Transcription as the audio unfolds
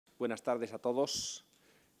Buenas tardes a todos.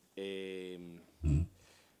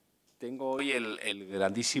 Tengo hoy el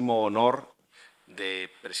grandísimo honor de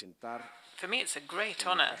presentar. For me, it's a great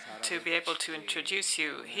honor to be able to introduce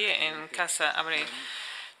you here in Casa Amrani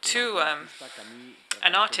to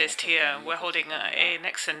an artist here. We're holding an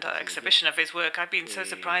excellent exhibition of his work. I've been so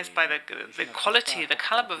surprised by the quality, the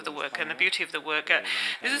caliber of the work and the beauty of the work.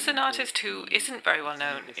 This is an artist who isn't very well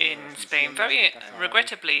known in Spain, very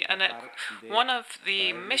regrettably. And one of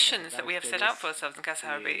the missions that we have set out for ourselves in Casa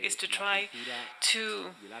Amrani is to try to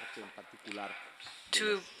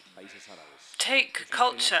take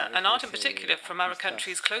culture and art in particular from our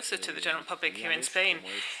countries closer to the general public here in Spain.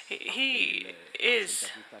 He is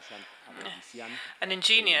an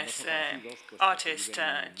ingenious artist,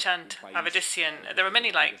 Chant Avedissian. There are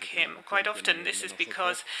many like him. Quite often this is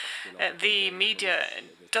because the media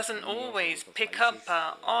doesn't always pick up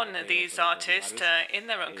on these artists in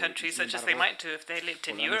their own countries, such as they might do if they lived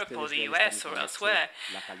in Europe or the US or elsewhere.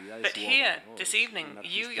 But here, this evening,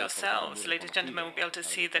 you yourselves, ladies and gentlemen, will be able to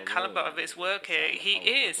see the caliber of his work. He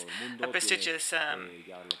is a prestigious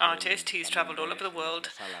artist. He's traveled all over the world,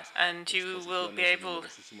 and you will be able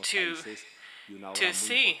to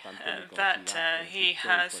see that he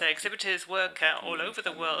has exhibited his work all over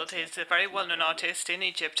the world. He's a very well-known artist in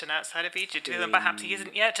Egypt and outside of Egypt, and perhaps he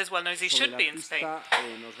isn't yet as well-known as he should be in Spain.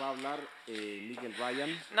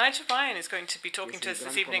 Nigel Ryan is going to be talking to us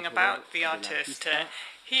this evening about the artist.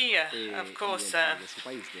 He, of course,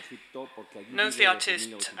 knows the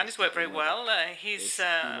artist and his work very well. He's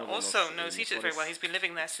also knows Egypt very well. He's been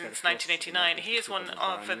living there since 1989. He is one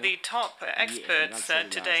of the top experts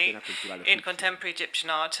today in contemporary Egyptian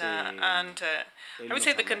art and I would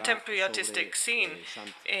say the contemporary artistic scene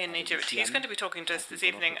in Egypt. He's going to be talking to us this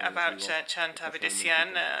evening about Chant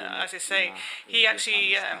Avedissian. As I say, he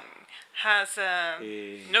actually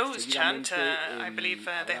knows Chant. I believe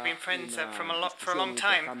they have been friends for a long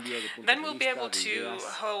time. Then we'll be able to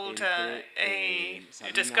hold a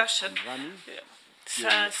discussion.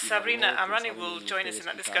 Sabrina Amrani will join us in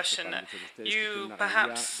that discussion. You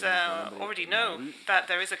perhaps already know that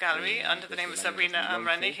there is a gallery under the name of Sabrina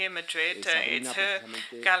Amrani here in Madrid. It's her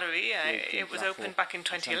gallery. It was opened back in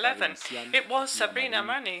 2011. It was Sabrina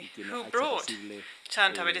Amrani who brought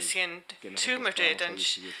Chant Avedissian to Madrid,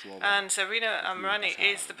 and Sabrina Amrani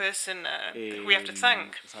is the person we have to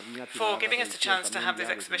thank for giving us the chance to have this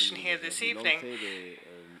exhibition here this evening.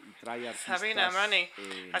 Sabrina Amrani,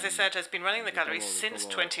 as I said, has been running the gallery since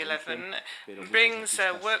 2011, brings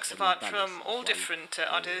works of art from all different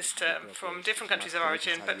artists from different countries of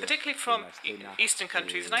origin, but particularly from Eastern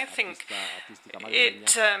countries. And I think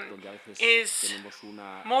it is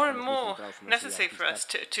more and more necessary for us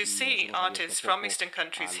to see artists from Eastern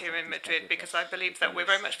countries here in Madrid, because I believe that we're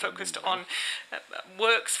very much focused on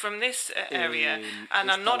works from this area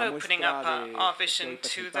and are not opening up our vision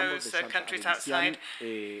to those countries outside.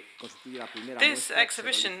 This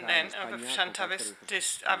exhibition then of Chant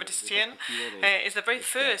Avedissian is the very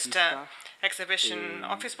first exhibition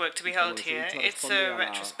of his work to be held here. It's a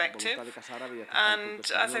retrospective,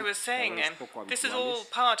 and as I was saying, this is all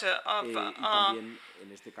part of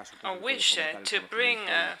our wish to bring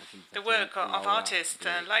the work of artists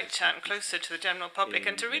like Chant closer to the general public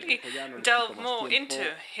and to really delve more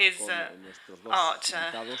into his art.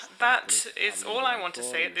 That is all I want to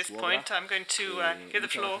say at this point. I'm going to give the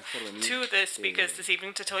floor to the speakers this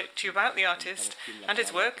evening to talk to you about the artist and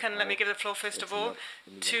his work, and let me give the floor first of all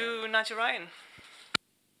to Nigel Ryan.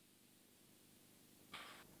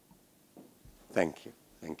 Thank you.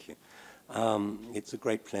 Thank you. It's a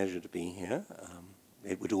great pleasure to be here.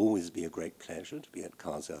 It would always be a great pleasure to be at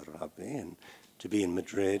Casa Amrani and to be in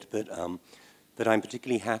Madrid, but I'm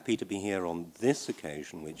particularly happy to be here on this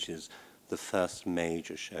occasion, which is the first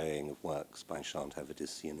major showing of works by Chant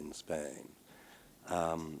Avedissian in Spain.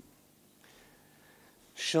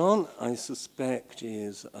 Chant, I suspect,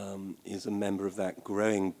 is a member of that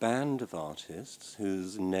growing band of artists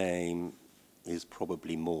whose name is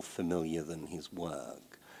probably more familiar than his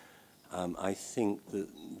work. I think that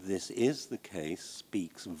this is the case,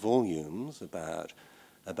 speaks volumes about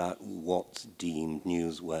what's deemed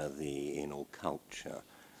newsworthy in all culture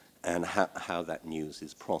and how that news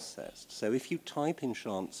is processed. So if you type in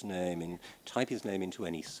Chant's name, type his name into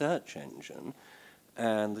any search engine,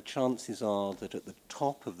 and the chances are that at the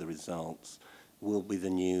top of the results will be the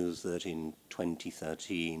news that in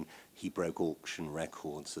 2013 he broke auction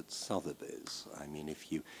records at Sotheby's. I mean,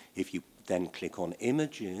 if you then click on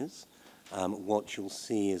images, what you'll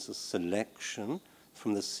see is a selection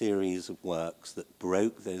from the series of works that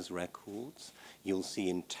broke those records. You'll see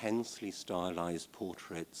intensely stylized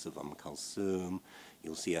portraits of Kulthum.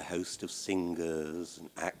 You'll see a host of singers and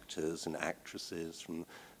actors and actresses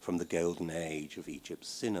from the golden age of Egypt's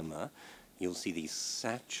cinema. You'll see these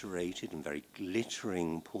saturated and very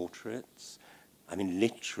glittering portraits. I mean,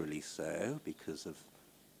 literally so, because of...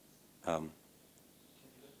 oh,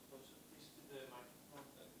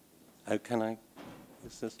 can I?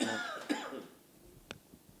 Is this not?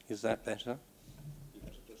 Is that better?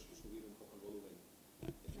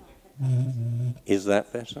 Is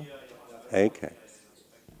that better? Okay.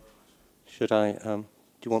 Should I, do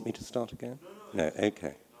you want me to start again? No,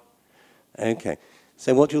 okay. Okay.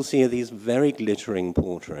 So what you'll see are these very glittering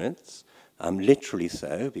portraits, literally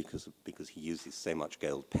so, because he uses so much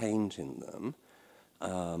gold paint in them,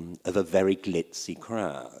 of a very glitzy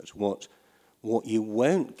crowd. What you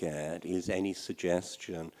won't get is any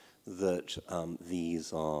suggestion that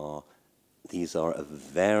these are a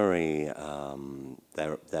very,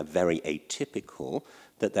 they're very atypical,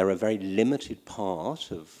 that they're a very limited part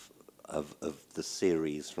of the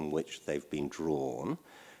series from which they've been drawn,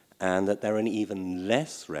 and that they're an even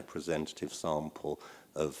less representative sample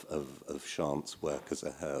of Chant's work as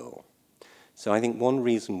a whole. So I think one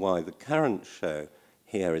reason why the current show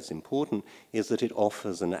here is important is that it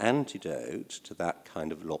offers an antidote to that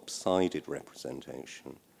kind of lopsided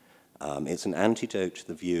representation. It's an antidote to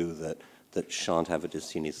the view that Chant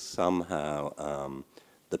Avedissian is somehow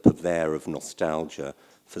the purveyor of nostalgia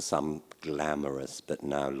for some glamorous but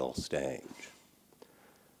now lost age.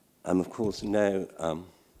 Of course, no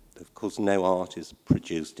art is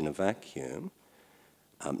produced in a vacuum.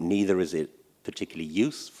 Neither is it particularly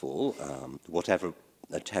useful, whatever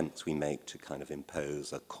attempts we make to kind of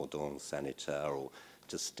impose a cordon sanitaire or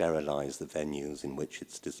to sterilize the venues in which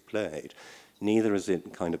it's displayed. Neither is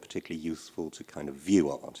it kind of particularly useful to kind of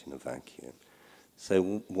view art in a vacuum.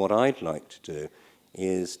 So what I'd like to do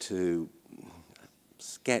is to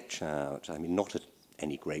sketch out, I mean, not at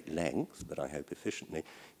any great length, but I hope efficiently,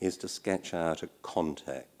 is to sketch out a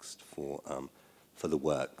context for the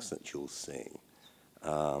works that you'll see.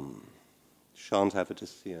 Chant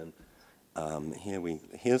Avedissian,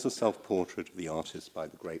 here's a self-portrait of the artist by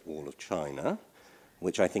the Great Wall of China,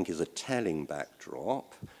 which I think is a telling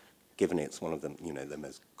backdrop, given it's one of the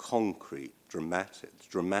most concrete,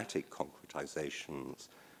 dramatic concretizations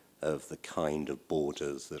of the kind of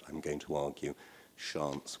borders that I'm going to argue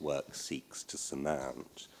Chant's work seeks to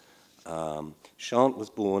surmount. Chant was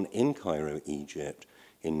born in Cairo, Egypt,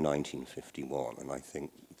 in 1951, and I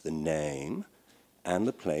think the name and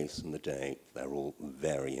the place and the date, they're all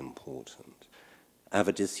very important.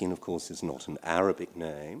 Avedissian, of course, is not an Arabic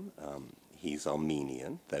name. He's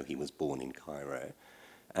Armenian, though he was born in Cairo.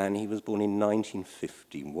 And he was born in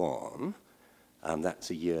 1951.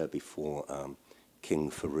 That's a year before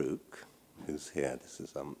King Farouk, who's here. This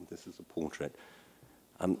is a portrait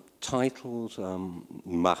titled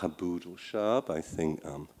Mahabud al-Shab, I think.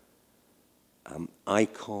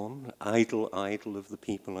 Icon, idol of the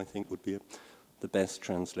people, I think would be the best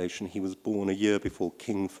translation. He was born a year before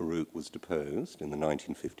King Farouk was deposed in the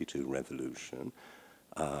 1952 revolution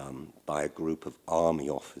by a group of army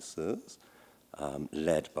officers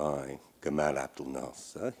led by Gamal Abdel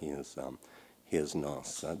Nasser. Here's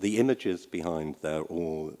Nasser. The images behind, they're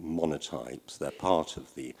all monotypes. They're part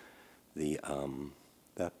of the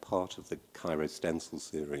Cairo stencil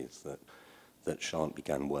series that Chant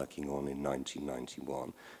began working on in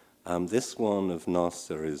 1991. This one of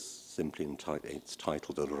Nasser is simply it's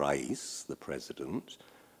titled Al-Rais, the president.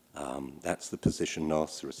 That's the position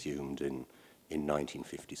Nasser assumed in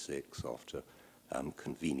 1956 after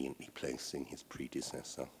conveniently placing his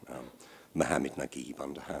predecessor, Mohammed Naguib,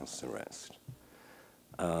 under house arrest.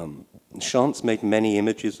 Chant's made many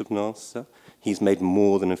images of Nasser. He's made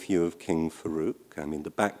more than a few of King Farouk. I mean,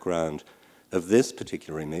 the background of this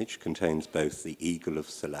particular image contains both the eagle of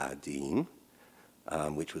Salah ad-Din,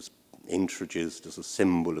 which was introduced as a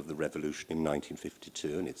symbol of the revolution in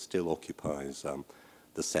 1952, and it still occupies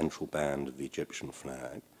the central band of the Egyptian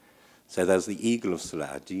flag. So there's the eagle of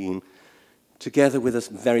Salah ad-Din, together with a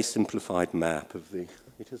very simplified map of the,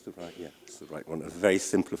 it is the right, yeah, it's the right one, a very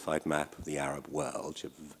simplified map of the Arab world,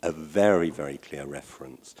 a very, very clear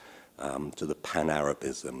reference to the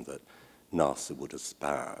pan-Arabism that Nasser would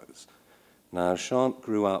espouse. Now, Chant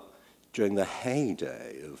grew up during the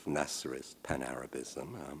heyday of Nasserist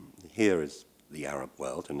pan-Arabism. Here is the Arab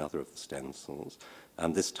world, another of the stencils,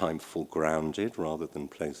 this time foregrounded rather than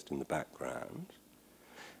placed in the background.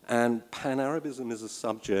 And pan-Arabism is a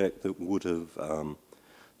subject that would have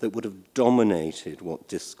dominated what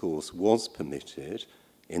discourse was permitted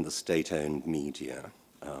in the state-owned media.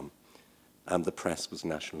 The press was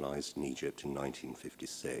nationalized in Egypt in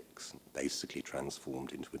 1956, basically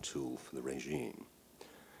transformed into a tool for the regime.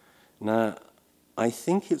 Now, I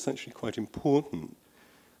think it's actually quite important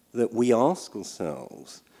that we ask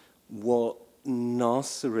ourselves what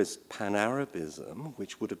Nasserist pan-Arabism,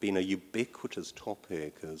 which would have been a ubiquitous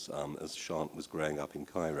topic as Chant was growing up in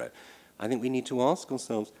Cairo, I think we need to ask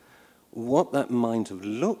ourselves what that might have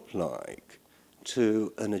looked like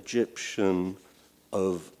to an Egyptian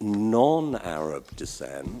of non-Arab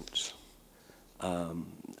descent.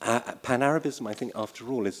 Pan-Arabism, I think, after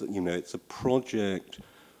all, is that, it's a project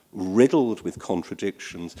riddled with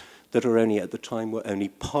contradictions that are only, at the time, were only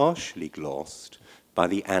partially glossed by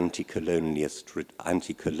the anti-colonialist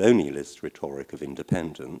rhetoric of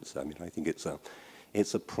independence. I mean, I think it's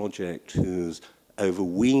a project whose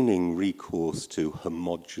overweening recourse to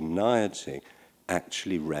homogeneity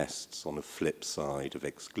actually rests on a flip side of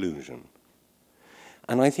exclusion.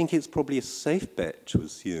 And I think it's probably a safe bet to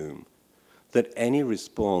assume that any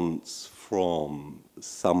response from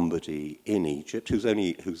somebody in Egypt whose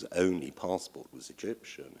only passport was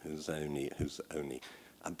Egyptian, whose only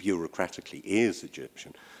bureaucratically is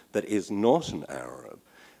Egyptian, but is not an Arab,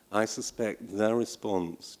 I suspect their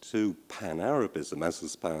response to pan-Arabism, as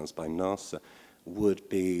espoused by Nasser, would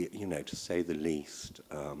be, to say the least,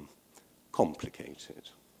 complicated.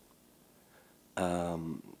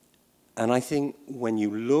 And I think when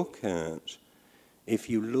you if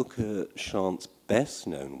you look at Chant's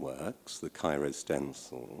best-known works, the Cairo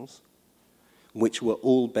stencils, which were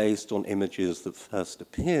all based on images that first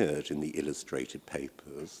appeared in the illustrated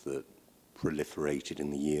papers that proliferated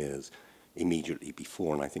in the years immediately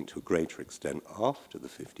before, and I think to a greater extent after the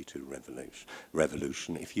 52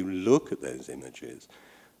 revolution, if you look at those images,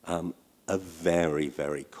 a very,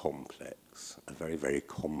 very complex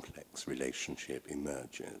relationship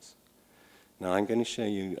emerges. Now, I'm going to show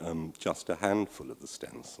you just a handful of the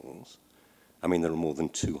stencils. I mean, there are more than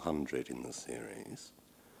 200 in the series.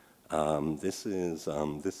 This is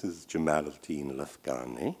Jamaluddin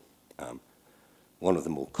al-Afghani, one of the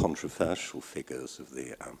more controversial figures of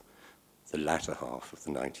the latter half of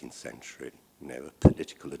the 19th century, a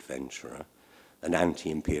political adventurer, an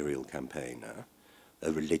anti-imperial campaigner,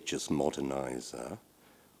 a religious modernizer,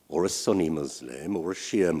 or a Sunni Muslim, or a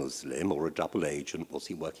Shia Muslim, or a double agent. Was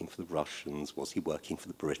he working for the Russians? Was he working for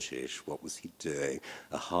the British? What was he doing?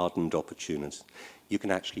 A hardened opportunist. You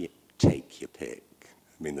can actually take your pick.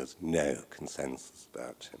 I mean, there's no consensus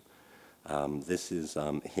about him. This is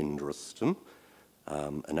Hind Rustam,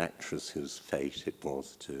 an actress whose fate it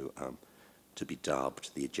was to be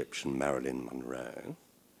dubbed the Egyptian Marilyn Monroe.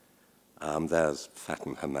 There's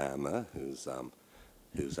Fatem Hamama,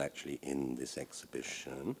 who's actually in this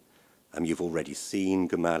exhibition. You've already seen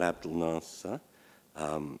Gamal Abdel Nasser,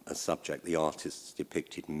 a subject the artists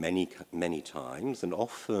depicted many, many times, and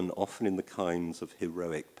often in the kinds of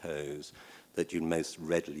heroic pose that you most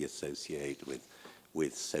readily associate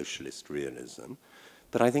with socialist realism.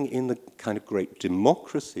 But I think in the kind of great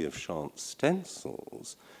democracy of Chant's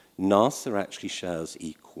stencils, Nasser actually shares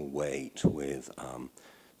equal weight with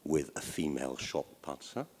a female shot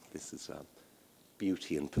putter. This is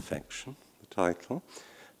Beauty and Perfection, the title.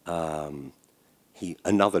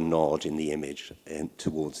 Another nod in the image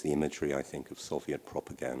towards the imagery, I think, of Soviet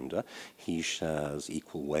propaganda. He shares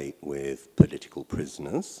equal weight with political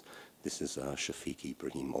prisoners. This is Shafiq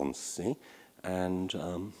Ibrahim Onsi, and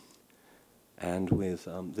with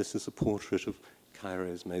this is a portrait of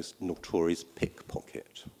Cairo's most notorious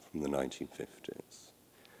pickpocket from the 1950s.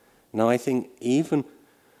 Now, I think even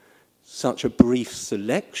such a brief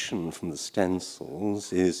selection from the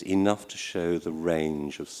stencils is enough to show the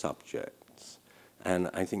range of subjects. And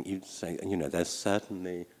I think you'd say, there's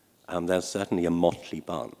certainly a motley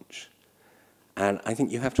bunch. And I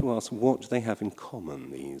think you have to ask, what do they have in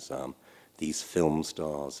common, these film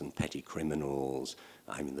stars and petty criminals,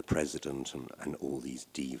 the president and all these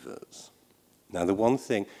divas? Now, the one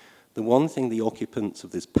thing the occupants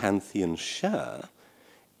of this pantheon share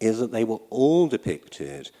is that they were all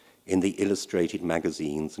depicted in the illustrated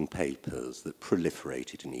magazines and papers that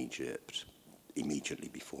proliferated in Egypt immediately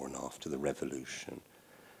before and after the revolution.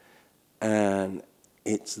 And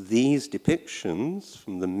it's these depictions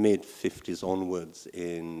from the mid-50s onwards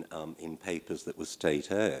in papers that were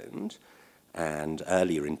state-owned, and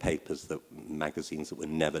earlier in magazines that were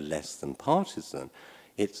never less than partisan.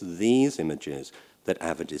 It's these images that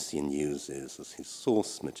Aveidssian uses as his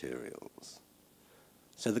source materials.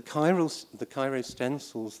 So the Cairo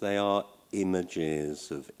stencils, they are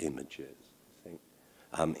images of images. I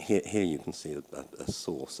think. Here you can see a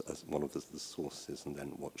source as one of the sources, and then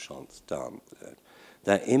what Chant's done with it.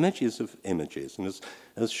 They're images of images, and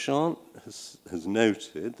as Chant has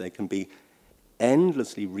noted, they can be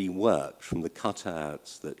endlessly reworked from the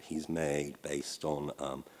cutouts that he's made based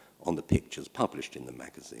on on the pictures published in the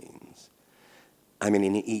magazines. I mean,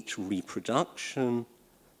 in each reproduction,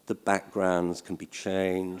 the backgrounds can be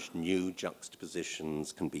changed, new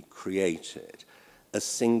juxtapositions can be created. A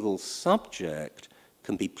single subject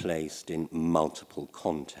can be placed in multiple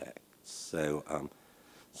contexts.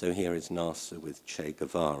 So here is NASA with Che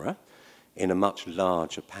Guevara in a much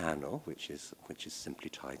larger panel, which is simply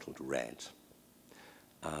titled Red.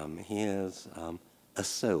 Here's a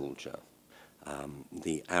soldier.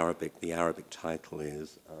 The Arabic title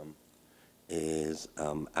is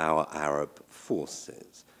Our Arab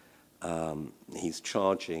Forces. He's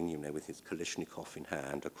charging, with his Kalashnikov in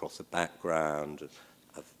hand across a background of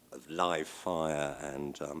live fire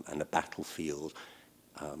and a battlefield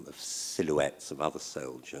of silhouettes of other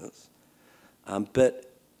soldiers. But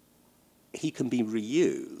he can be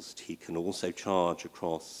reused. He can also charge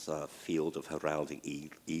across a field of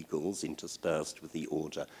heraldic eagles interspersed with the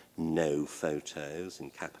order "no photos" in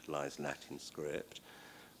capitalized Latin script,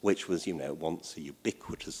 which was, once a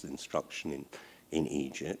ubiquitous instruction in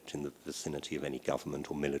Egypt, in the vicinity of any government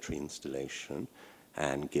or military installation,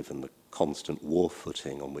 and given the constant war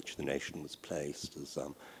footing on which the nation was placed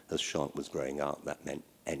as Chant was growing up, that meant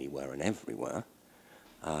anywhere and everywhere.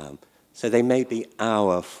 So they may be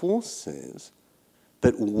our forces,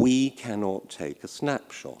 but we cannot take a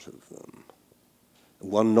snapshot of them.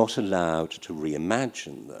 We're not allowed to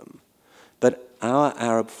reimagine them. But our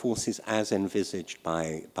Arab forces, as envisaged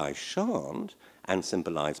by Chant and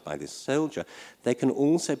symbolized by this soldier, they can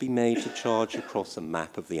also be made to charge across a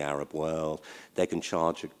map of the Arab world. They can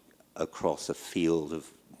charge across a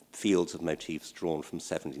fields of motifs drawn from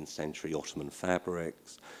 17th century Ottoman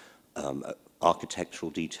fabrics,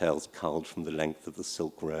 architectural details culled from the length of the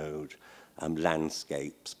Silk Road,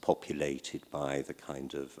 landscapes populated by the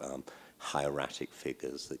kind of hieratic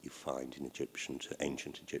figures that you find in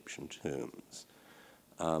ancient Egyptian tombs.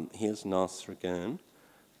 Here's Nasr again.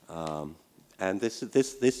 And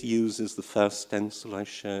this uses the first stencil I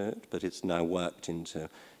showed, but it's now worked into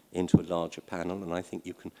a larger panel, and I think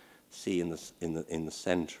you can see in the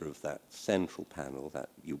center of that central panel that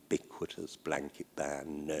ubiquitous blanket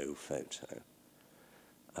band, no photo.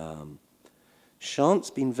 Chant's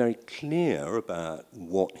been very clear about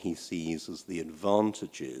what he sees as the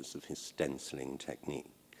advantages of his stenciling technique.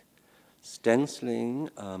 Stenciling,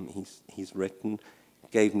 he's written,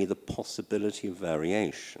 gave me the possibility of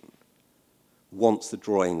variation. Once the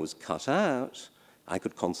drawing was cut out, I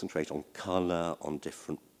could concentrate on color, on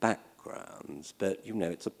different backgrounds, but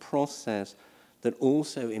it's a process that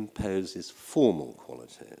also imposes formal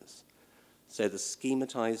qualities. So the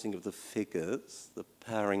schematizing of the figures, the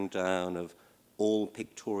paring down of all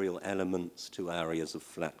pictorial elements to areas of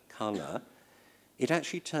flat color, it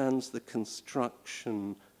actually turns the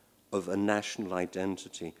construction of a national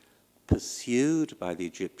identity pursued by the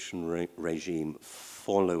Egyptian regime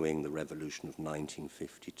following the revolution of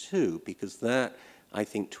 1952, because that, I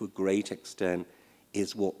think, to a great extent,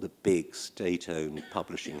 is what the big state-owned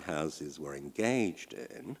publishing houses were engaged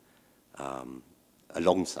in,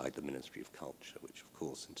 alongside the Ministry of Culture, which, of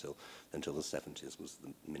course, until the 70s was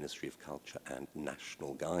the Ministry of Culture and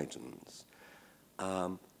National Guidance.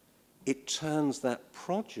 It turns that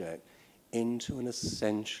project into an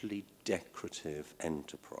essentially decorative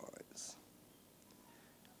enterprise.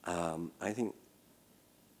 I think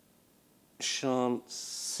Chant's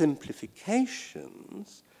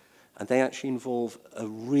simplifications, and they actually involve a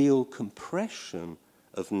real compression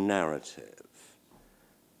of narrative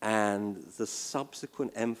and the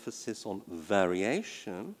subsequent emphasis on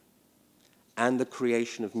variation and the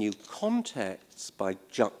creation of new contexts by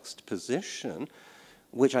juxtaposition,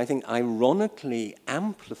 which I think ironically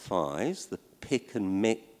amplifies the pick and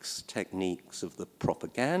mix techniques of the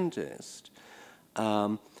propagandist.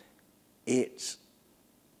 And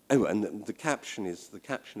the caption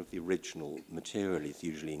of the original material is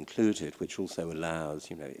usually included, which also allows,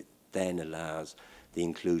 it then allows the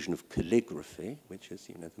inclusion of calligraphy, which is,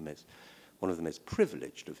 one of the most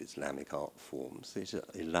privileged of Islamic art forms. It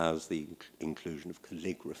allows the inclusion of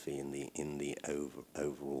calligraphy in the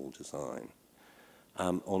overall design.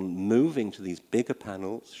 On moving to these bigger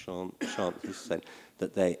panels, Chant has said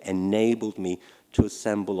that they enabled me to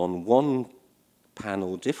assemble on one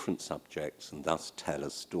panel different subjects and thus tell a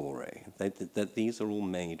story. These are all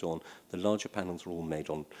made on, the larger panels are all made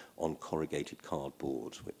on corrugated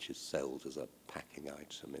cardboard, which is sold as a packing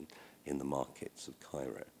item in the markets of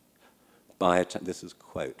Cairo. This is a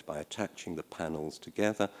quote, by attaching the panels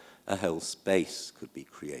together, a whole space could be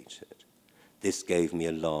created. This gave me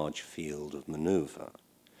a large field of maneuver.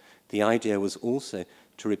 The idea was also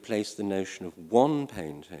to replace the notion of one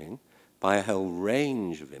painting by a whole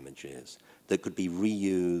range of images that could be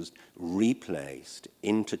reused, replaced,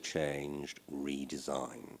 interchanged,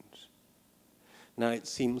 redesigned. Now, it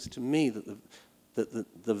seems to me that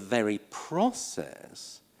the very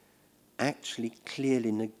process actually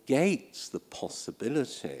clearly negates the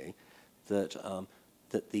possibility that,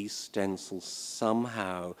 that these stencils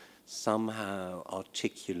somehow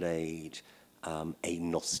articulate a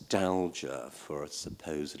nostalgia for a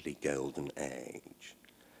supposedly golden age.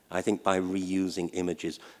 I think by reusing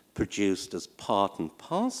images produced as part and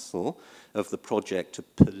parcel of the project to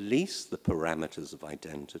police the parameters of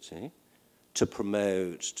identity, to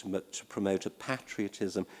promote a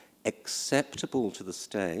patriotism acceptable to the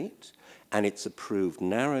state and its approved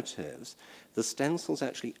narratives, the stencils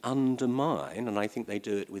actually undermine, and I think they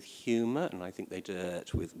do it with humor, and I think they do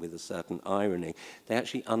it with a certain irony, they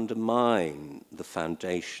actually undermine the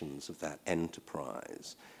foundations of that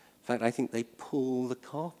enterprise. In fact, I think they pull the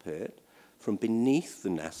carpet from beneath the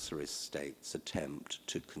Nasserist state's attempt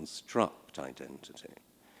to construct identity.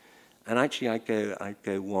 And actually, I'd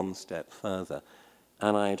go one step further,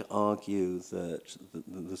 and I'd argue that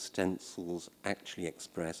the stencils actually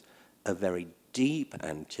express a very deep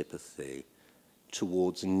antipathy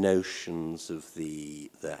towards notions of the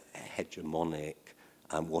hegemonic,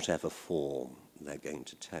 whatever form they're going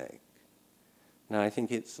to take. Now, I think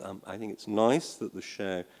it's nice that the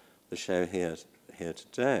show here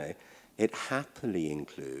today, it happily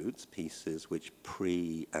includes pieces which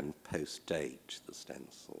pre- and post-date the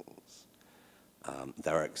stencils.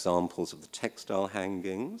 There are examples of the textile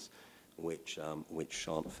hangings, which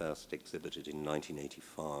Chant first exhibited in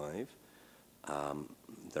 1985.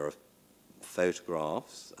 There are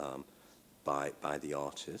photographs by the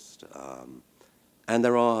artist, and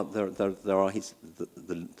there are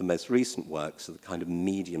the most recent works are the kind of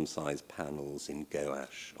medium-sized panels in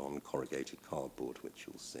gouache on corrugated cardboard, which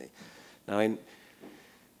you'll see. Now,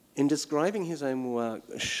 in describing his own work,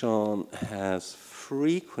 Chant has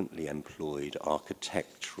frequently employed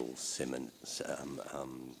architectural similes.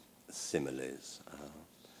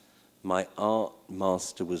 My art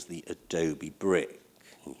master was the adobe brick,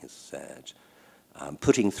 he has said.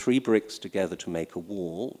 Putting 3 bricks together to make a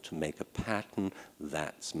wall, to make a pattern,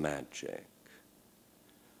 that's magic.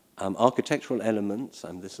 Architectural elements,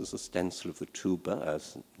 and this is a stencil of the tuba, a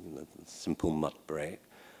simple mud brick,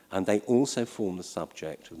 and they also form the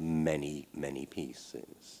subject of many, many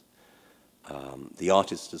pieces. The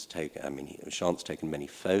artist has taken, Chant's taken many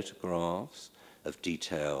photographs of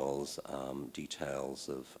details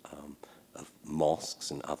of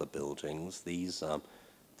mosques and other buildings. These are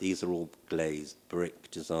all glazed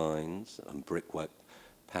brick designs and brickwork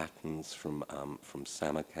patterns from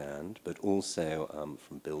Samarkand, but also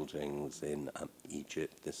from buildings in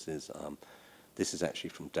Egypt. This is actually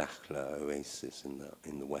from Dakhla oasis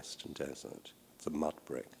in the Western Desert. It's a mud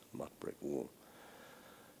brick wall.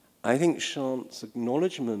 I think Chant's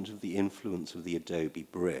acknowledgement of the influence of the adobe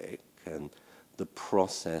brick and the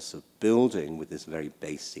process of building with this very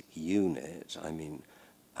basic unit,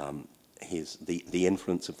 the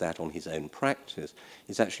influence of that on his own practice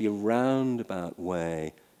is actually a roundabout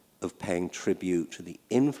way of paying tribute to the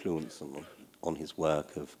influence on his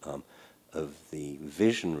work of the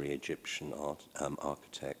visionary Egyptian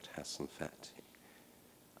architect Hassan Fathy.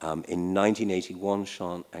 In 1981,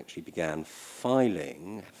 Chant actually began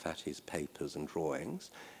filing Fathy's papers and drawings,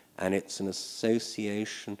 and it's an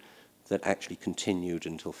association that actually continued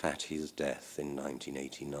until Fathy's death in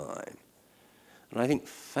 1989. And I think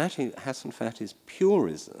Hassan Fathy's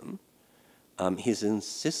purism, his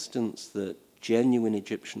insistence that genuine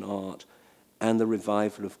Egyptian art and the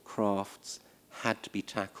revival of crafts had to be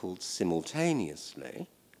tackled simultaneously,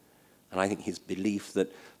 and I think his belief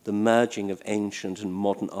that the merging of ancient and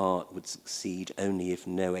modern art would succeed only if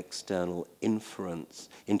no external interference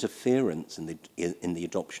in the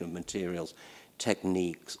adoption of materials,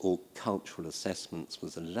 techniques, or cultural assessments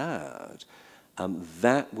was allowed,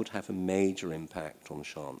 that would have a major impact on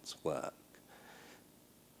Chant's work.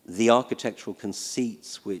 The architectural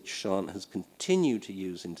conceits which Chant has continued to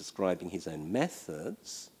use in describing his own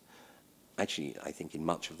methods, actually, I think in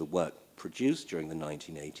much of the work produced during the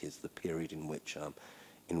 1980s, the period in which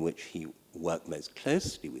he worked most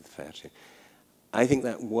closely with Fathy, I think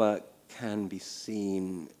that work can be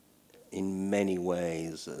seen in many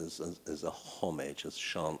ways as a homage, as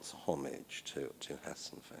Chant's homage to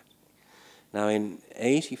Hassan Fathy. Now, in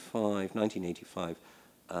 1985,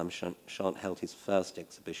 Chant held his first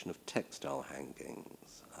exhibition of textile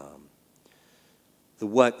hangings. The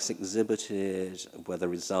works exhibited were the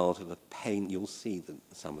result of you'll see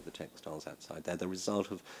some of the textiles outside there, the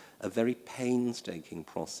result of a very painstaking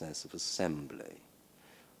process of assembly.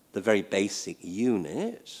 the very basic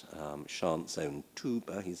unit, Chant's own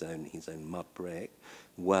tuba, his own mud brick,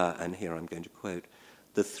 were, and here I'm going to quote,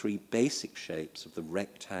 the three basic shapes of the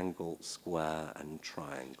rectangle, square, and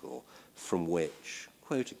triangle, from which,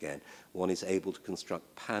 quote again, one is able to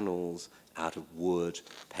construct panels out of wood,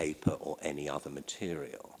 paper, or any other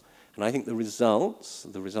material. And I think the results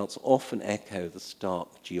often echo the stark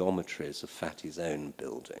geometries of Fatty's own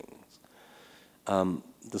buildings.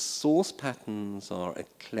 The source patterns are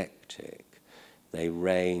eclectic. They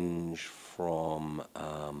range from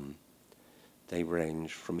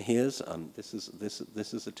here's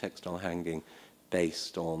this is a textile hanging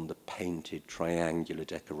based on the painted triangular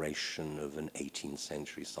decoration of an 18th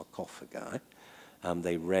century sarcophagi.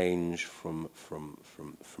 They range from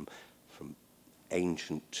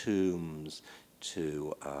ancient tombs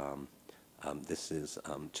to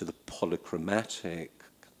to the polychromatic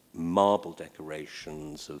marble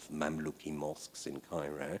decorations of Mamluki mosques in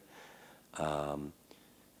Cairo.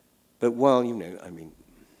 But while, I mean,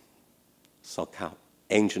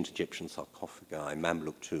 ancient Egyptian sarcophagi,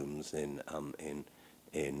 Mamluk tombs in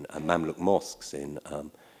Mamluk mosques in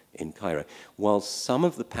Cairo, while some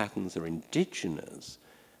of the patterns are indigenous,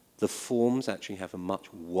 the forms actually have a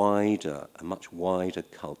much wider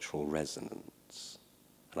cultural resonance.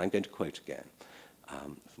 And I'm going to quote again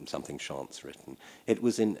from something Chant's written. It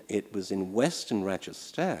was in Western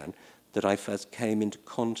Rajasthan that I first came into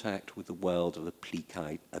contact with the world of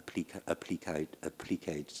appliqued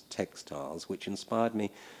textiles, which inspired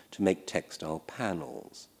me to make textile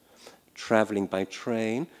panels. Traveling by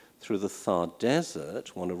train through the Thar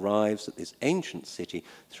Desert, one arrives at this ancient city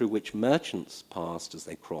through which merchants passed as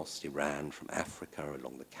they crossed Iran from Africa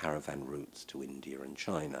along the caravan routes to India and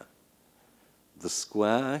China. The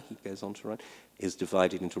square, he goes on to write, is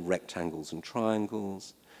divided into rectangles and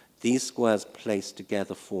triangles. These squares placed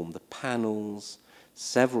together form the panels.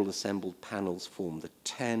 Several assembled panels form the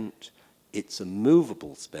tent. It's a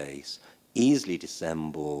movable space, easily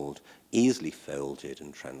disassembled, easily folded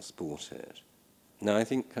and transported. Now, I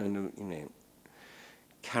think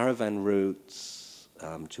caravan routes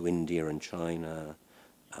to India and China,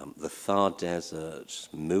 the Thar Desert,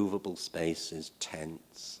 movable spaces,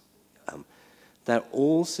 tents, they're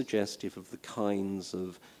all suggestive of the kinds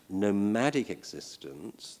of nomadic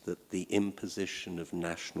existence that the imposition of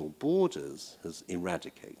national borders has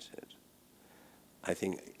eradicated. I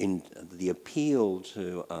think in the appeal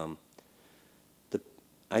to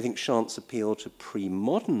I think Chant's appeal to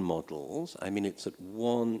pre-modern models, I mean, it's at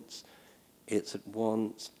once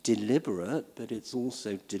deliberate, but it's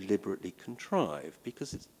also deliberately contrived,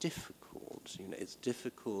 because it's difficult. It's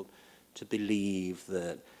difficult to believe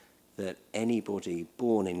that anybody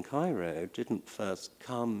born in Cairo didn't first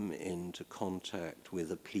come into contact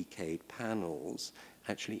with appliqued panels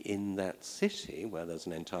actually in that city, where there's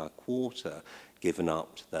an entire quarter given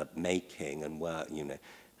up to their making, and where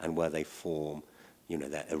they form.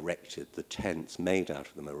 They're erected, the tents made out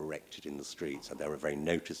of them are erected in the streets, and they're a very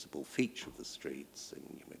noticeable feature of the streets,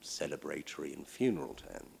 and celebratory and funeral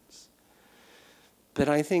tents. But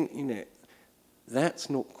I think, that's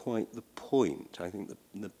not quite the point. I think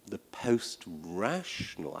the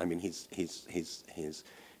post-rational, I mean, his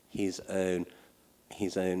own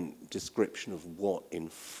description of what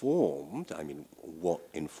informed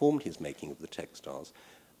his making of the textiles,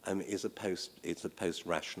 is a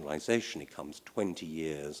post-rationalization. It comes 20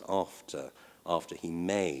 years after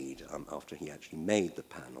he actually made the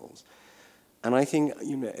panels, and I think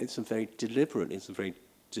it's a very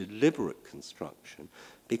deliberate construction,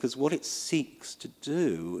 because what it seeks to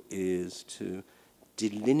do is to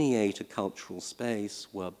delineate a cultural space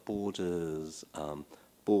where borders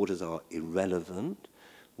are irrelevant.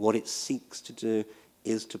 What it seeks to do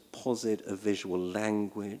is to posit a visual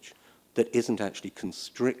language that isn't actually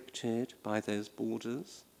constricted by those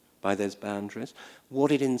borders, by those boundaries.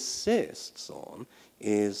 What it insists on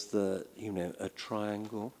is that, a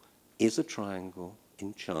triangle is a triangle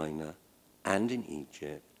in China and in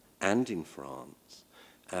Egypt and in France,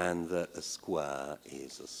 and that a square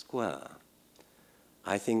is a square.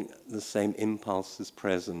 I think the same impulse is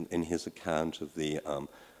present in his account of the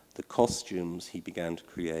costumes he began to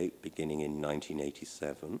create beginning in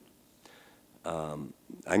 1987. I'm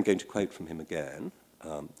going to quote from him again.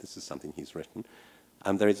 This is something he's written.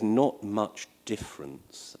 There is not much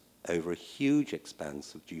difference over a huge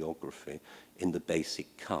expanse of geography in the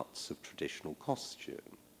basic cuts of traditional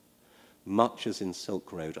costume. Much as in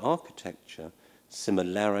Silk Road architecture,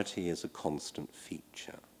 similarity is a constant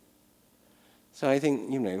feature. So I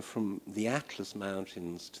think, from the Atlas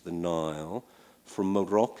Mountains to the Nile, from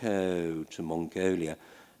Morocco to Mongolia,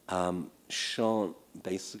 Chant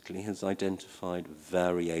basically has identified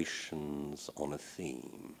variations on a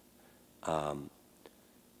theme.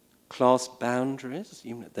 Class boundaries,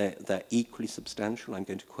 they're equally substantial. I'm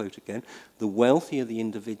going to quote again. The wealthier the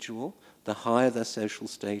individual, the higher their social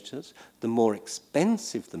status, the more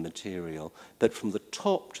expensive the material, but from the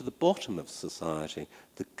top to the bottom of society,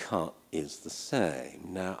 the cut is the same.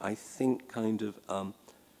 Now, I think kind of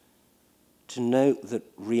to note that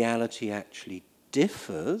reality actually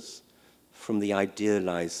differs from the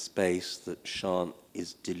idealized space that Chant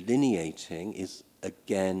is delineating is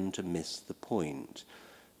again to miss the point,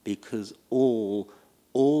 because all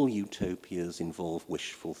utopias involve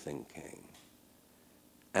wishful thinking.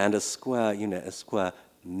 And a square, a square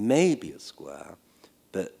may be a square,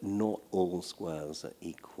 but not all squares are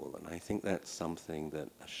equal. And I think that's something that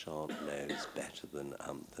Chant knows better than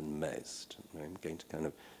most. And I'm going to kind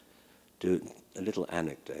of do a little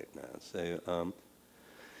anecdote now.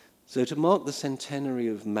 So to mark the centenary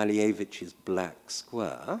of Maleevich's Black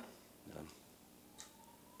Square,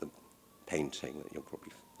 the painting that you're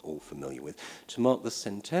probably all familiar with, to mark the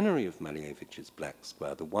centenary of Maleevich's Black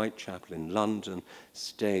Square, the Whitechapel in London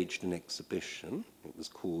staged an exhibition. It was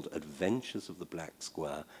called Adventures of the Black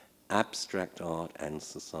Square, Abstract Art and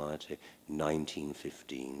Society,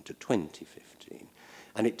 1915 to 2015.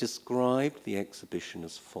 And it described the exhibition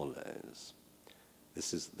as follows.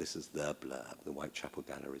 This is their blurb, the Whitechapel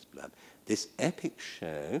Gallery's blurb. This epic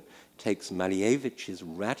show takes Maleevich's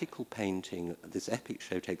radical painting. This epic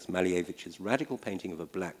show takes Maleevich's radical painting of a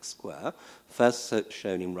black square, first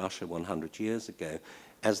shown in Russia 100 years ago,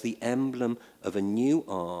 as the emblem of a new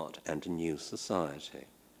art and a new society.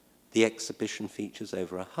 The exhibition features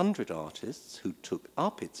over 100 artists who took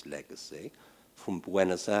up its legacy, from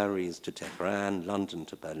Buenos Aires to Tehran, London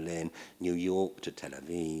to Berlin, New York to Tel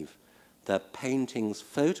Aviv. Their paintings,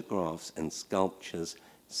 photographs, and sculptures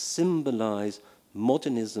symbolize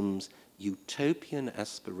modernism's utopian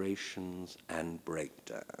aspirations and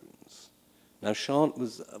breakdowns. Now, Chant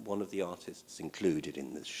was one of the artists included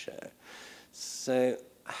in this show. So,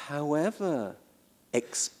 however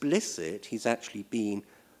explicit he's actually been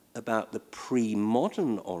about the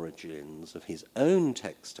pre-modern origins of his own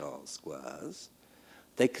textile squares,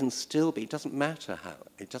 they can still be, it doesn't matter how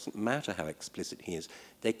explicit he is,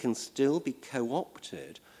 they can still be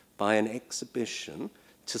co-opted by an exhibition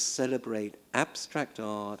to celebrate abstract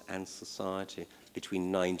art and society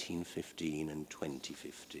between 1915 and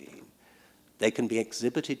 2015. They can be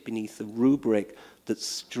exhibited beneath the rubric that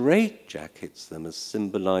straitjackets them as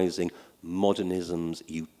symbolizing modernism's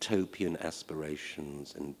utopian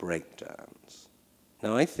aspirations and breakdowns.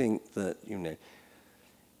 Now, I think that,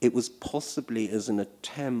 it was possibly as an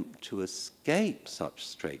attempt to escape such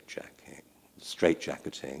straitjacketing,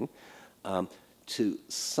 to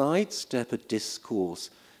sidestep a discourse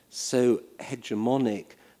so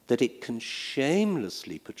hegemonic that it can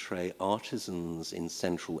shamelessly portray artisans in a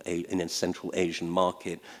Central Asian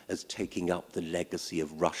market as taking up the legacy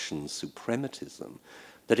of Russian suprematism,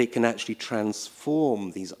 that it can actually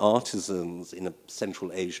transform these artisans in a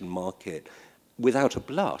Central Asian market without a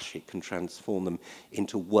blush. It can transform them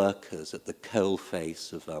into workers at the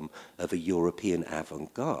coalface of a European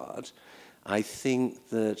avant-garde. I think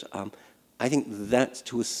that's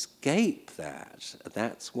to escape that.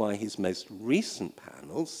 That's why his most recent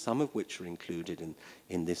panels, some of which are included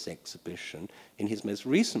in this exhibition, in his most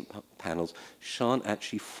recent panels, Chant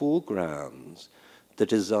actually foregrounds the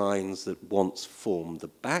designs that once formed the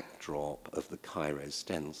backdrop of the Cairo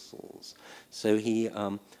stencils. So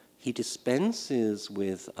he dispenses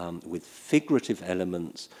with figurative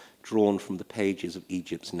elements drawn from the pages of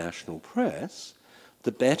Egypt's national press,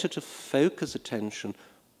 the better to focus attention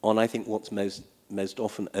on, I think, what's most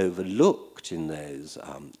often overlooked in those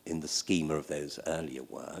in the schema of those earlier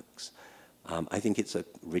works. I think it's a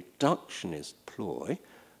reductionist ploy,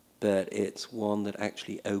 but it's one that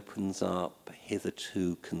actually opens up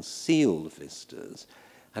hitherto concealed vistas.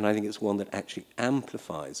 And I think it's one that actually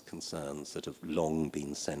amplifies concerns that have long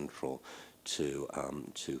been central to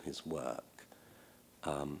his work.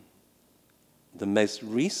 The most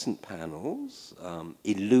recent panels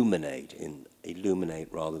illuminate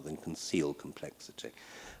rather than conceal complexity.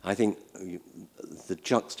 I think the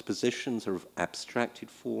juxtapositions are of abstracted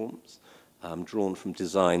forms, drawn from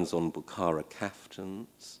designs on Bukhara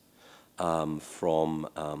kaftans, from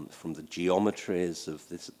the geometries of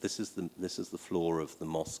this. This is the floor of the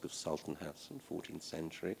Mosque of Sultan Hassan, 14th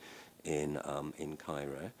century, in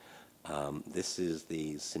Cairo. This is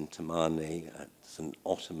the Sintamani. It's an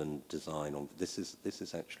Ottoman design. This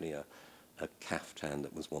is actually a kaftan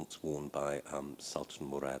that was once worn by Sultan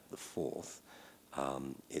Murad IV.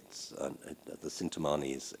 The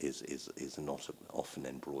Sintamani is not often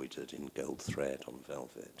embroidered in gold thread on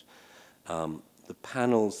velvet. The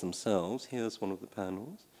panels themselves, here's one of the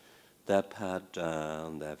panels. They're pared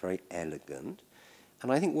down, they're very elegant.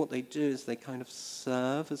 And I think what they do is they kind of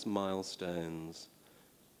serve as milestones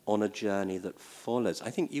on a journey that follows. I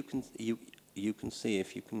think you can see,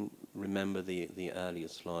 if you can remember the earlier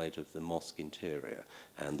slide of the mosque interior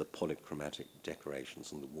and the polychromatic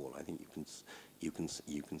decorations on the wall, I think you can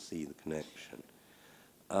see the connection.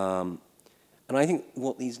 And I think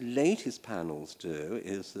what these latest panels do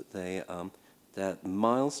is that they're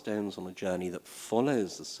milestones on a journey that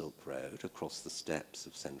follows the Silk Road across the steppes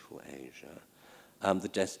of Central Asia. The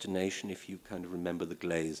destination, if you kind of remember the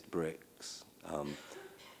glazed bricks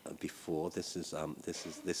before, this is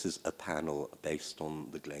a panel based on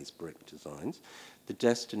the glazed brick designs. The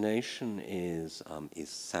destination is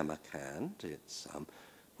Samarkand,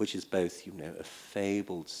 which is both, a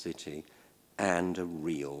fabled city and a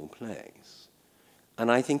real place. And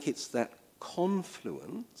I think it's that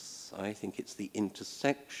confluence, I think it's the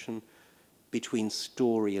intersection between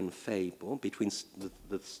story and fable, between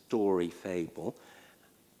the story fable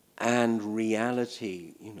and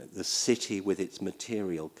reality, the city with its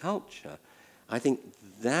material culture. I think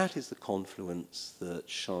that is the confluence that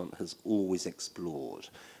Chant has always explored.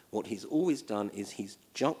 What he's always done is he's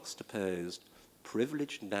juxtaposed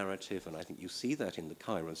privileged narrative, and I think you see that in the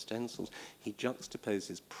Cairo stencils. He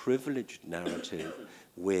juxtaposes privileged narrative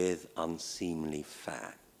with unseemly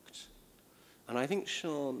fact. And I think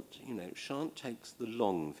Chant takes the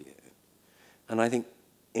long view. And I think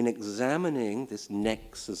in examining this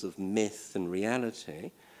nexus of myth and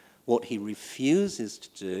reality, what he refuses to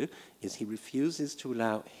do is he refuses to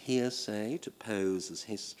allow hearsay to pose as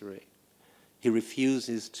history. He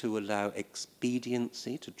refuses to allow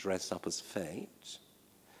expediency to dress up as fate.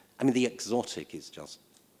 I mean, the exotic is just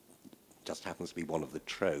happens to be one of the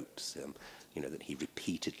tropes, that he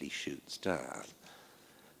repeatedly shoots down.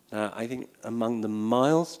 Now, I think among the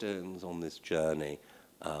milestones on this journey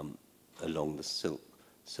along the Silk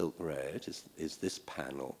Road is this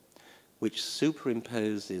panel, which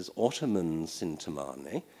superimposes Ottoman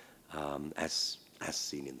Sintamani, as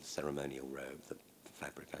seen in the ceremonial robe, the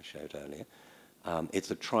fabric I showed earlier.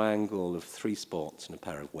 It's a triangle of 3 spots and a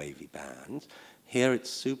pair of wavy bands. Here it's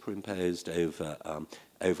superimposed over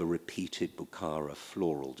repeated Bukhara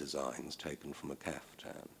floral designs taken from a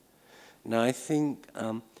kaftan. Now I think,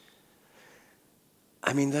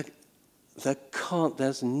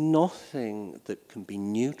 there's nothing that can be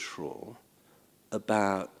neutral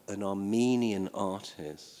about an Armenian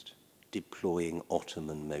artist deploying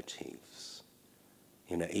Ottoman motifs.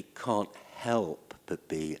 It can't help but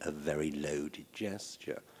be a very loaded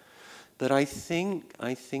gesture. But I think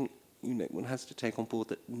one has to take on board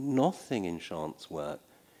that nothing in Chant's work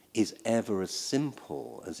is ever as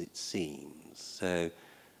simple as it seems. So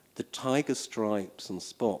the tiger stripes and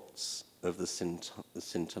spots of the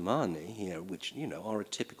Sintamani here, which are a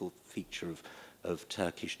typical feature of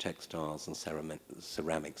Turkish textiles and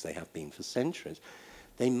ceramics, they have been for centuries,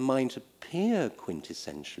 they might appear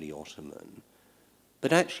quintessentially Ottoman,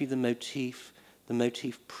 but actually the motif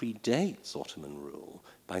predates Ottoman rule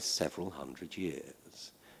by several hundred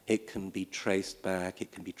years. It can be traced back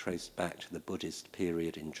to the Buddhist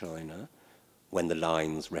period in China, when the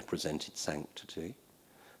lines represented sanctity.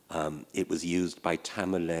 It was used by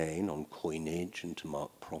Tamerlane on coinage and to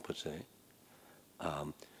mark property.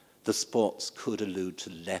 The spots could allude to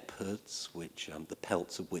leopards, the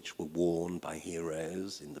pelts of which were worn by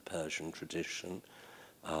heroes in the Persian tradition.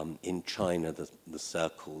 In China, the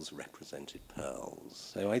circles represented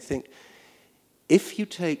pearls. So I think if you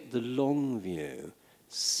take the long view,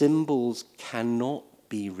 symbols cannot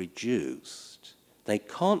be reduced. They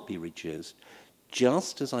can't be reduced,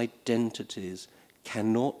 just as identities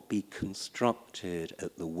cannot be constructed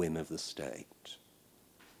at the whim of the state.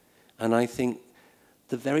 And I think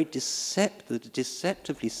the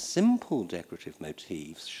deceptively simple decorative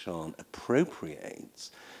motifs Chant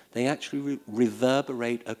appropriates, they actually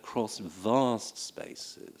reverberate across vast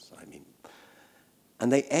spaces.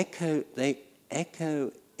 And they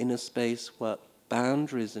echo in a space where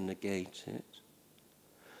boundaries are negated,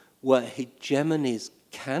 where hegemonies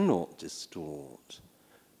cannot distort,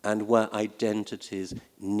 and where identities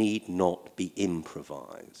need not be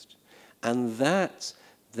improvised. And that's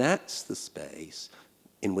the space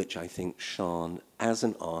in which I think Chant, as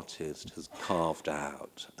an artist, has carved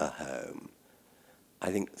out a home. I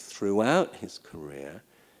think throughout his career,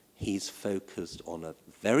 he's focused on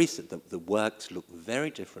the works look very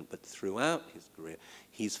different, but throughout his career,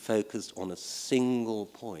 he's focused on a single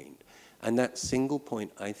point. And that single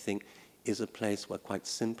point, I think, is a place where quite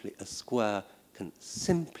simply a square can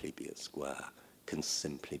simply be a square, can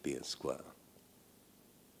simply be a square.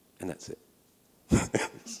 And that's it.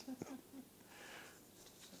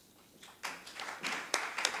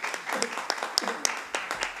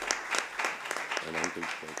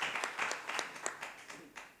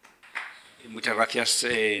 Muchas gracias,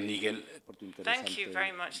 Nigel. Thank you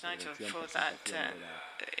very much, Nigel, for that.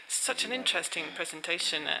 It's such an interesting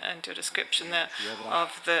presentation and your description there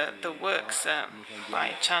of the works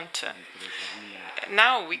by Chant.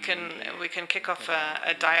 Now we can kick off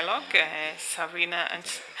a dialogue, Sabrina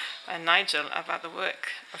and Nigel, about the work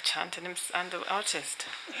of Chant and the artist.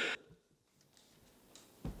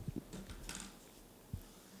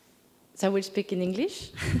 So I will speak in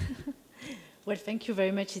English. Well, thank you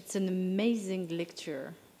very much. It's an amazing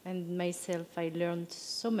lecture. And myself, I learned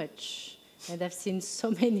so much. And I've seen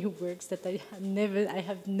so many works that I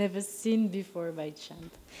have never seen before by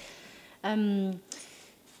Chant.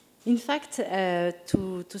 In fact,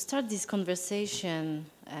 to start this conversation,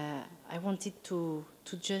 I wanted to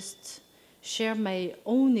just share my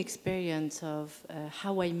own experience of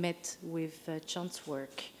how I met with Chant's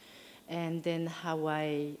work, and then how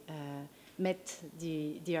I met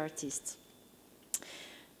the artist.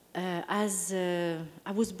 I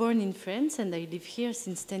was born in France and I live here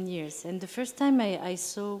since 10 years. And the first time I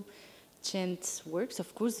saw Chant's works,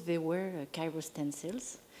 of course, they were Cairo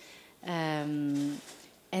stencils. And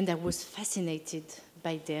I was fascinated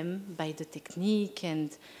by them, by the technique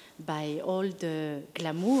and by all the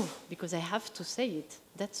glamour, because I have to say it.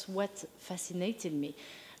 That's what fascinated me.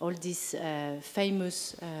 All these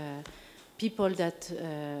famous people that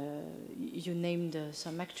you named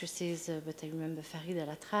some actresses, but I remember Farid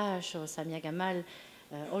Al-Atrash or Samia Gamal,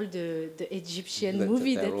 all the Egyptian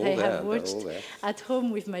movie that I have watched at home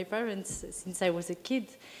with my parents since I was a kid.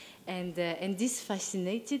 And this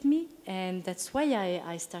fascinated me, and that's why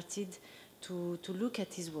I started to look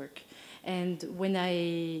at his work. And when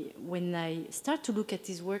I start to look at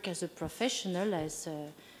his work as a professional, as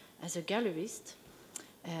a gallerist,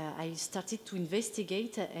 I started to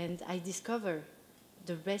investigate, and I discovered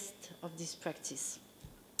the rest of this practice.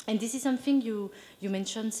 And this is something you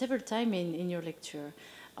mentioned several times in your lecture.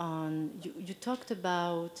 You talked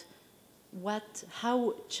about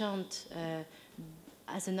how Chant,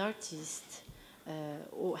 as an artist,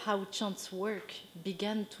 or how Chant's work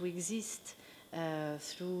began to exist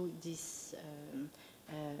through this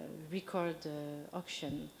record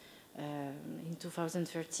auction. In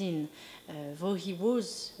 2013, though he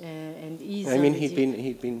was and is. I mean, he'd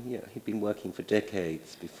been working for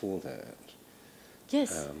decades before that.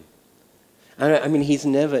 Yes. And I mean, he's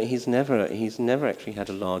never actually had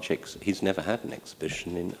a large. He's never had an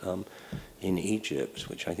exhibition in Egypt,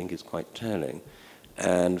 which I think is quite telling.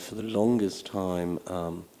 And for the longest time,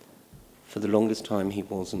 he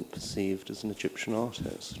wasn't perceived as an Egyptian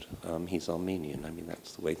artist. He's Armenian. I mean,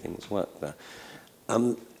 that's the way things work there.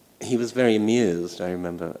 He was very amused, I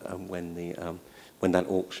remember, when that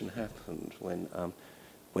auction happened,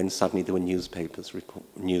 when suddenly there were newspaper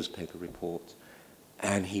reports,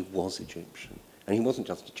 and he was Egyptian. And he wasn't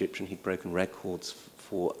just Egyptian, he'd broken records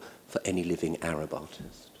for any living Arab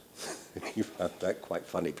artist. He found that quite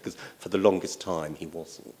funny, because for the longest time he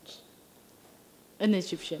wasn't. An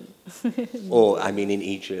Egyptian. Or, I mean, in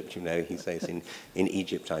Egypt, he says, in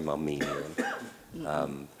Egypt I'm Armenian.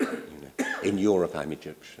 In Europe, I'm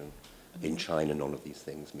Egyptian. In China, none of these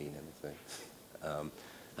things mean anything.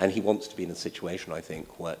 And he wants to be in a situation, I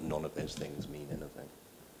think, where none of those things mean anything.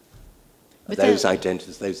 But those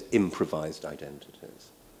identities, those improvised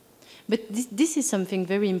identities. But this is something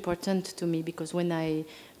very important to me, because when I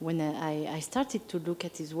started to look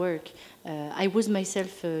at his work, I was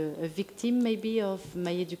myself a victim, maybe, of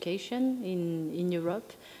my education in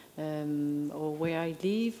Europe. Or where I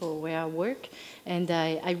live, or where I work, and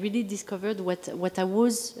I really discovered what I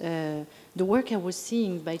was, the work I was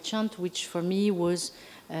seeing by Chant, which for me was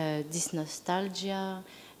this nostalgia,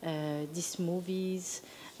 these movies.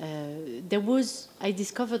 I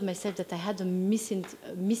discovered myself that I had a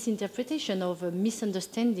misinterpretation of a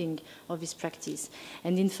misunderstanding of his practice.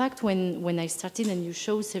 And in fact, when I started, and you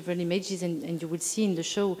show several images, and you will see in the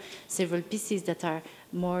show several pieces that are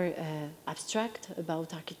more abstract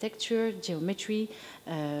about architecture, geometry,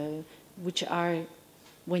 which are,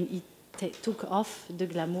 when he took off the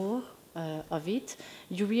glamour of it,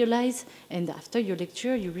 you realize, and after your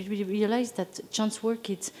lecture, you really realize that Chant's work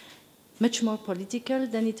is much more political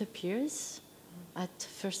than it appears at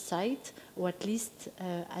first sight, or at least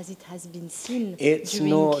as it has been seen during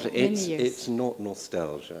many years. It's not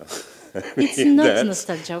nostalgia. It's not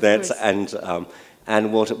nostalgia, of course.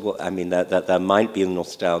 and what I mean, that there might be a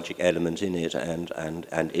nostalgic element in it,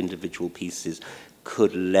 and individual pieces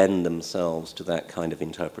could lend themselves to that kind of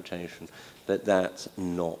interpretation, but that's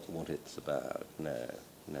not what it's about. No.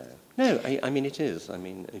 I mean, it is. I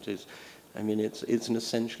mean, it is. I mean, it's an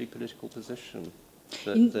essentially political position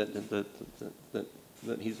that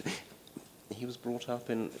he was brought up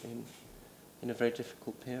in a very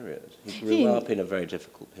difficult period. He grew up in a very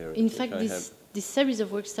difficult period. In fact, this series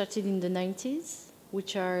of works started in the 90s,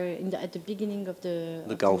 which are at the beginning of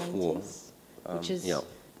the Gulf 90s, War, which is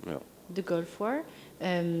the Gulf War.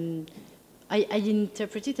 I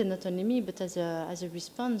interpret it, and not only me, but as a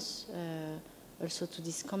response also to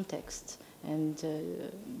this context. And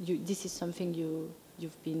this is something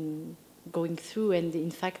you've been going through, and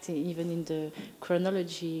in fact, even in the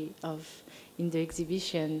chronology in the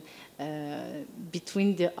exhibition,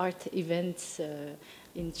 between the art events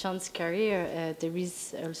in Chant's career, there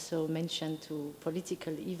is also mention to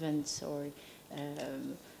political events or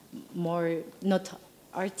more not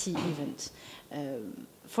arty events.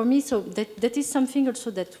 For me, so that is something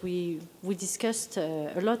also that we discussed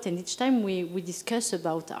a lot, and each time we discuss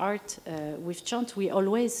about art with Chant, we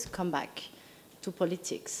always come back to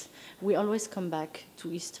politics. We always come back to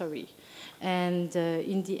history. And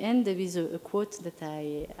in the end, there is a quote that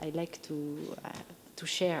I like to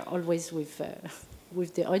share always with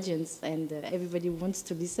the audience, and everybody wants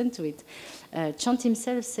to listen to it. Chant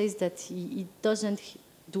himself says that he doesn't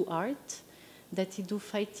do art, that he do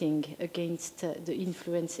fighting against the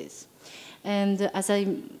influences. And as I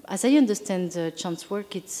understand Chant's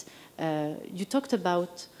work, it's you talked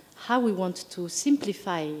about how we want to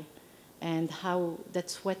simplify, and how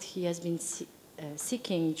that's what he has been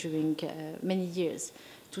seeking during many years,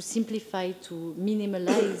 to simplify, to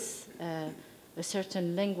minimalize a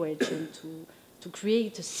certain language, and to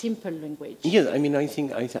create a simple language. Yeah, I mean, I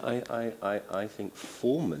think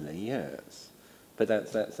formally, yes. But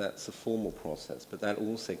that's a formal process. But that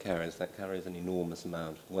also carries an enormous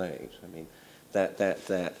amount of weight. I mean, that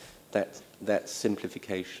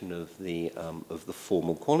simplification of the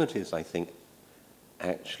formal qualities, I think,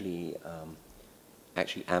 actually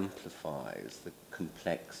amplifies the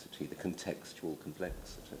complexity, the contextual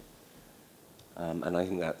complexity. And I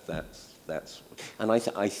think that's and I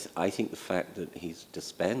think the fact that he's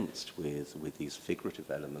dispensed with these figurative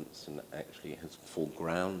elements and actually has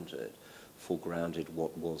foregrounded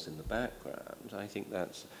what was in the background, I think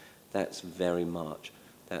that's very much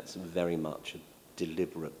a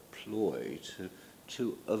deliberate ploy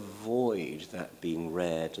to avoid that being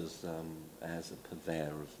read as a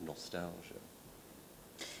purveyor of nostalgia.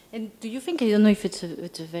 And do you think, I don't know if it's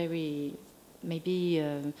a very maybe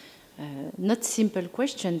not simple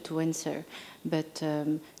question to answer, but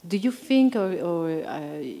do you think, or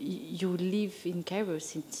you live in Cairo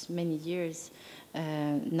since many years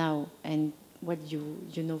now, and what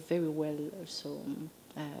you know very well also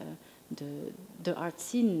the art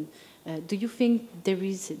scene, do you think there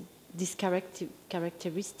is this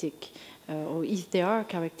characteristic, or if there are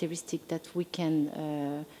characteristics that we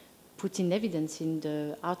can put in evidence in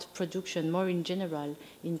the art production more in general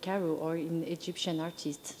in Cairo or in Egyptian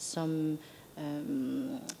artists, some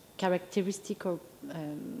characteristic or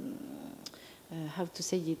how to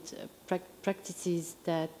say it, practices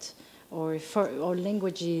that or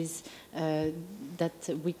languages that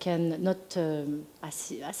we can not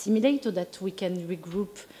assimilate, or that we can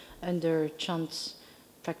regroup under Chant's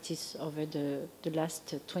practice over the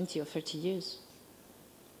last 20 or 30 years?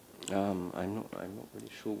 I'm not really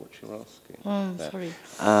sure what you're asking. Oh, sorry.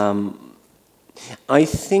 I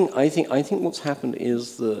think what's happened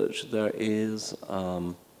is that there is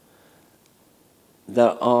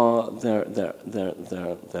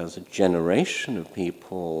there's a generation of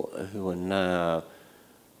people who are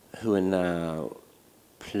now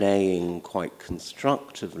playing quite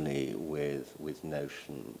constructively with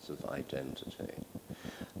notions of identity.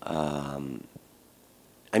 I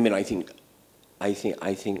mean, I think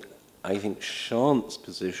Chant's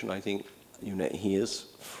position, I think, you know, he is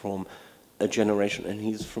from a generation, and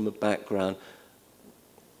he's from a background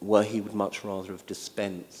where he would much rather have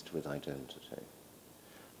dispensed with identity,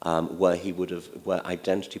 where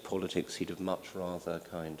identity politics, he'd have much rather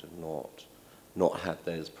kind of not had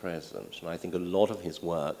those present. And I think a lot of his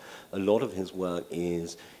work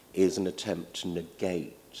is an attempt to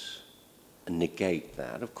negate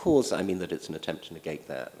that. Of course, I mean that it's an attempt to negate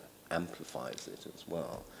that amplifies it as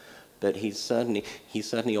well. But he certainly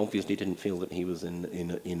obviously didn't feel that he was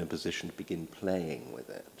in a position to begin playing with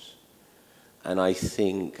it. And I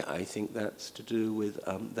think that's to do with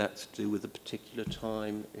the particular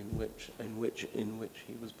time in which he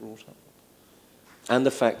was brought up, and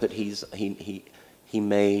the fact that he he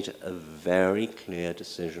made a very clear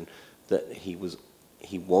decision that he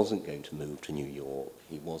wasn't going to move to New York.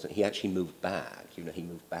 He actually moved back. You know, he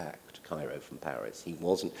moved back to Cairo from Paris. He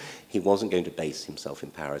wasn't going to base himself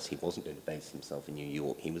in Paris. He wasn't going to base himself in New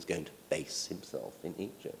York. He was going to base himself in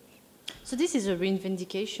Egypt. So this is a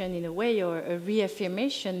reivindication in a way, or a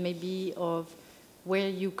reaffirmation maybe of where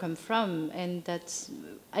you come from, and that's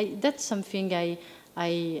something I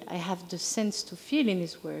have the sense to feel in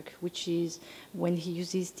his work, which is when he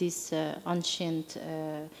uses these ancient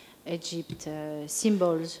Egypt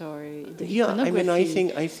symbols or the iconography. I mean,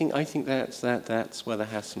 I think that's where the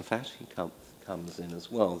Hassan Fathy comes in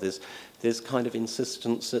as well. There's kind of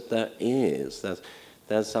insistence that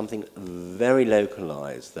there's something very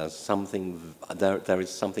localized. There is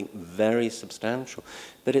something very substantial,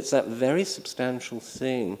 but it's that very substantial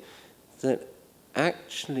thing that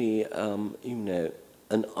actually, you know,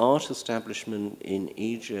 an art establishment in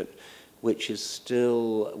Egypt, which is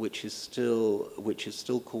still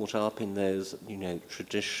caught up in those, you know,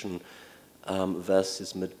 tradition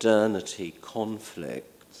versus modernity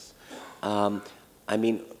conflicts. I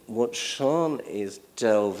mean, what Chant is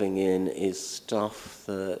delving in is stuff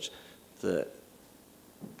that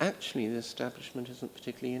actually the establishment isn't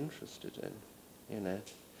particularly interested in. You know,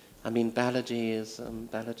 I mean,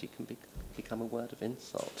 ballady can become a word of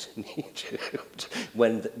insult in Egypt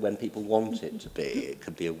when people want it to be. It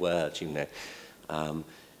could be a word, you know.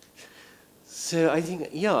 So I think,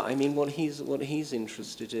 yeah, I mean, what he's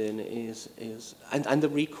interested in is and the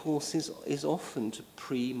recourse is often to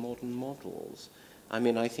pre-modern models. I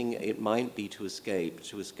mean, I think it might be to escape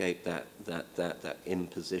that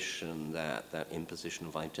imposition, that imposition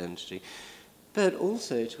of identity, but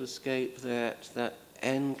also to escape that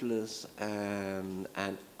endless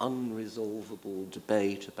and unresolvable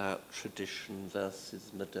debate about tradition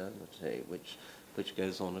versus modernity, which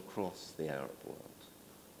goes on across the Arab world.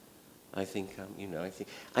 I think, you know,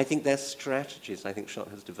 I think there's strategies. I think Chant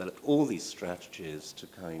has developed all these strategies to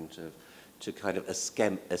kind of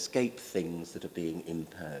escape things that are being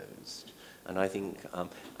imposed. And I think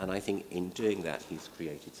in doing that, he's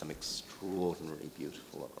created some extraordinarily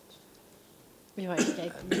beautiful art. Right, I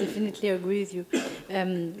definitely agree with you.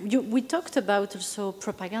 We talked about also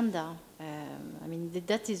propaganda. I mean,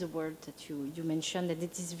 that is a word that you mentioned, and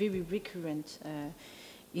it is very recurrent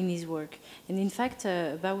in his work. And in fact,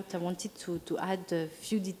 I wanted to add a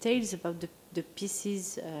few details about the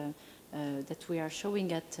pieces that we are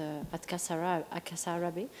showing at Casa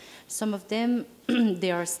Arabe. Some of them,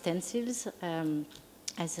 they are stencils,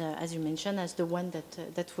 as you mentioned, as the one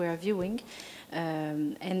that we are viewing.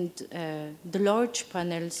 And the large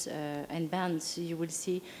panels and bands, you will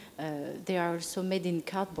see, they are also made in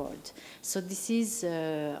cardboard. So this is,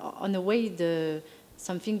 on a way,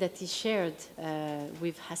 something that he shared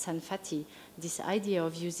with Hassan Fathy, this idea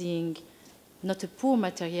of using not a poor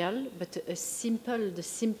material, but the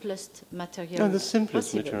simplest material. No, the simplest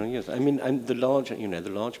possible. material, yes. I mean, and the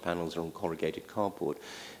large panels are on corrugated cardboard.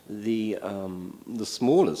 The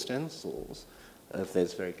smaller stencils of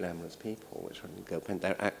those very glamorous people, which are in gold pen,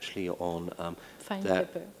 they're actually on fine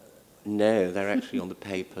paper. No, they're actually on the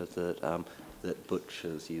paper that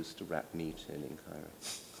butchers used to wrap meat in Cairo.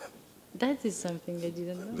 That is something I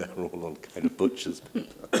didn't know. They're all on kind of butcher's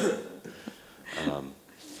paper.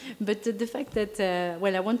 But the fact that,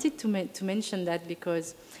 well, I wanted to mention that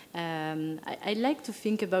because I like to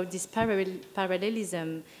think about this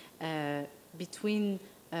parallelism between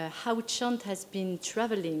how Chant has been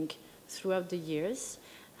traveling throughout the years,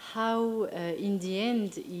 how in the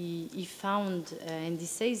end he found, and he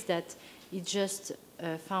says that he just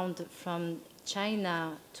found from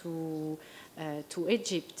China to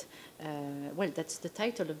Egypt. Well, that's the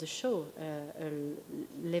title of the show,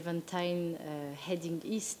 Levantine Heading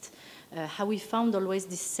East, how we found always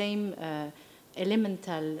the same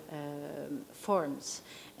elemental forms.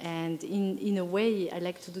 And in a way, I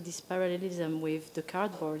like to do this parallelism with the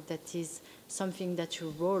cardboard, that is something that you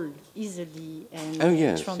roll easily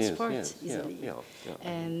and transport easily. Yeah.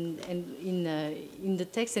 And in the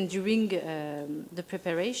text and during the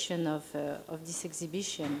preparation of this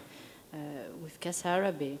exhibition with Casa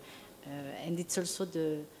Arabe, and it's also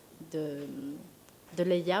the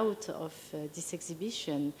layout of this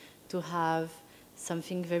exhibition to have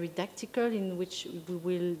something very tactical in which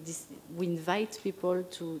we invite people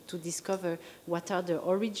to discover what are the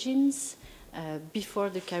origins before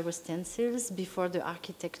the Cairo stencils, before the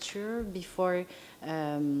architecture, before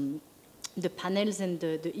the panels and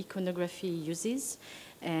the iconography uses,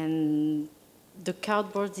 and the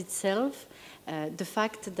cardboard itself. The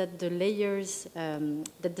fact that the layers,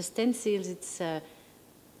 that the stencils,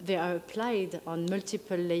 they are applied on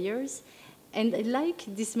multiple layers, And I like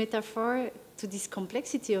this metaphor to this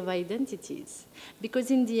complexity of identities,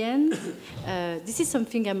 because in the end, this is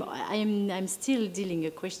something I'm still dealing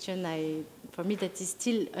a question for me that is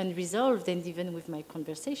still unresolved, and even with my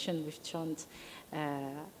conversation with Chant,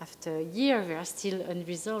 after a year, we are still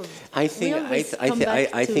unresolved. I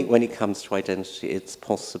think when it comes to identity, it's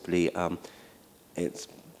possibly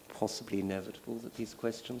inevitable that these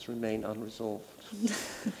questions remain unresolved.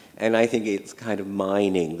 And I think it's kind of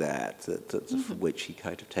mining that for which he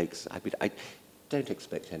kind of takes. I mean, I don't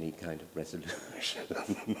expect any kind of resolution.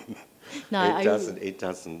 No, it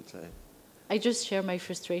doesn't. I just share my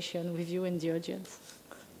frustration with you and the audience.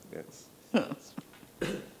 Yes.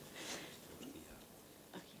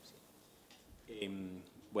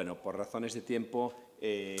 Bueno, por razones de tiempo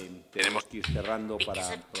tenemos que ir cerrando para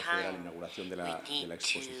proceder a la inauguración de la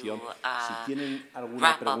exposición. Si tienen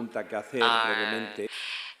alguna pregunta que hacer brevemente.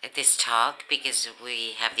 This talk, because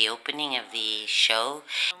we have the opening of the show.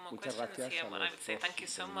 Muchas gracias. Here, well, I would say thank you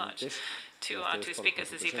so much to our two speakers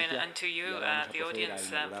this evening and to you, the audience,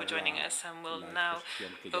 for joining us. And we'll now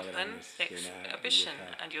open the exhibition,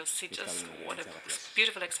 and you'll see just what a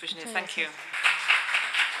beautiful exhibition is. Thank you.